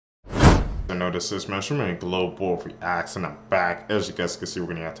know this is man. Remember globoireactz, and I'm back. As you guys can see, we're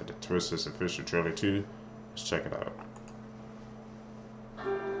gonna have to the Twisted official trailer 2. Let's check it out.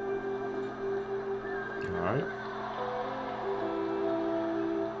 Alright.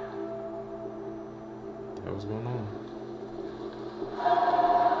 What was going on?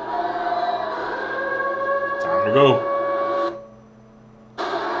 Time to go.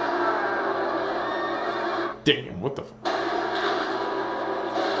 Damn, what the f...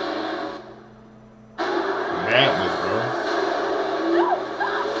 Madness, bro.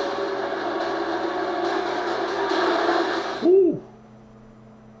 Woo!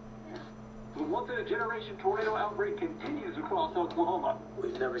 The once-in-a-generation tornado outbreak continues across Oklahoma.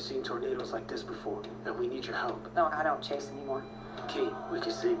 We've never seen tornadoes like this before, and we need your help. No, I don't chase anymore. Kate, we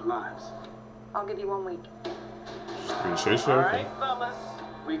can save lives. I'll give you 1 week. All Alright, fellas.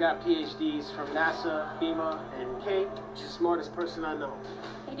 We got PhDs from NASA, FEMA, and Kate. She's the smartest person I know.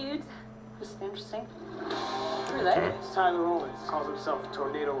 Hey, dudes. This is interesting. Who are they? It's Tyler Owens. Calls himself a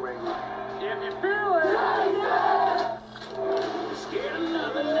tornado wrangler. If you feel it. Scared of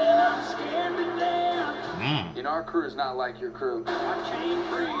nothing, and I'm scared to death. And our crew is not like your crew. I can't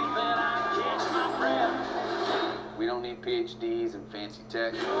breathe, and I catch my breath. We don't need PhDs and fancy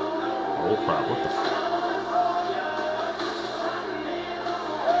tech. Oh crap, what the f...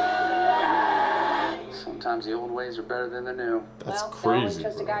 Sometimes the old ways are better than the new. That's well, crazy, always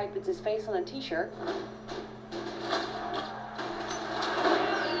trust bro. a guy who puts his face on a t-shirt.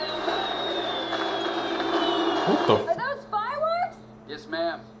 What the Are f... those fireworks? Yes,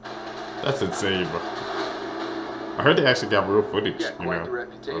 ma'am. That's insane, bro. I heard they actually got real footage, Yeah, you quite know, the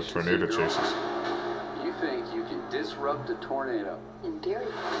reputation, of tornado see, girl. chases. You think you can disrupt a tornado? In theory.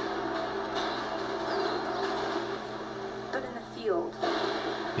 But in the field,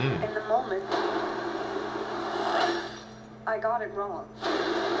 in the moment, I got it wrong.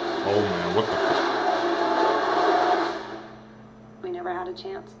 Oh man, what the f... We never had a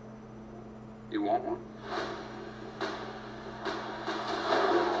chance. You want one?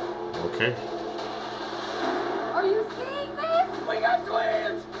 Okay. Are you seeing this? We got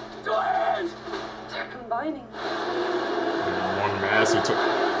twins! Twins! They're combining. One mass, he took...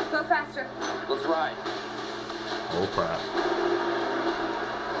 Go faster. Let's ride. Oh crap.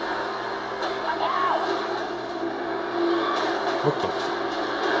 What the f...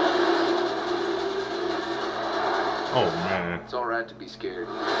 Oh man. It's all right to be scared.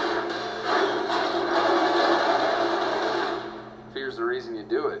 Fear's the reason you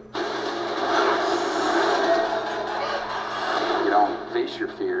do it. You don't face your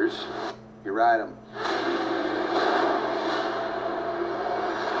fears. You ride them.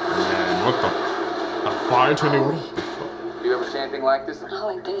 Man, what the... A fire tornado? What the fuck? You ever see anything like this?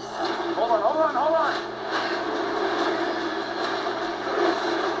 Not like this. Hold on, hold on, hold on!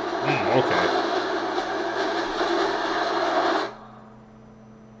 Okay.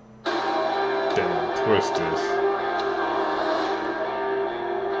 Damn, twisters.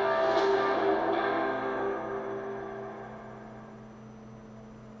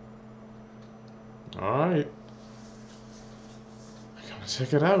 Alright. Gotta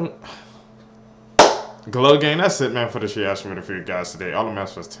check it out. Glogang, that's it, man, for this reaction video for you guys today. All I'm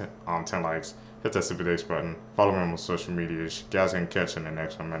asking was 10 likes. Hit that super thanks button. Follow me on my social medias. You guys can catch in the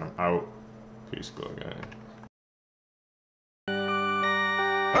next one, man. I'm out. Peace, Glogang.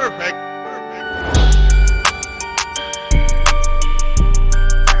 Perfect.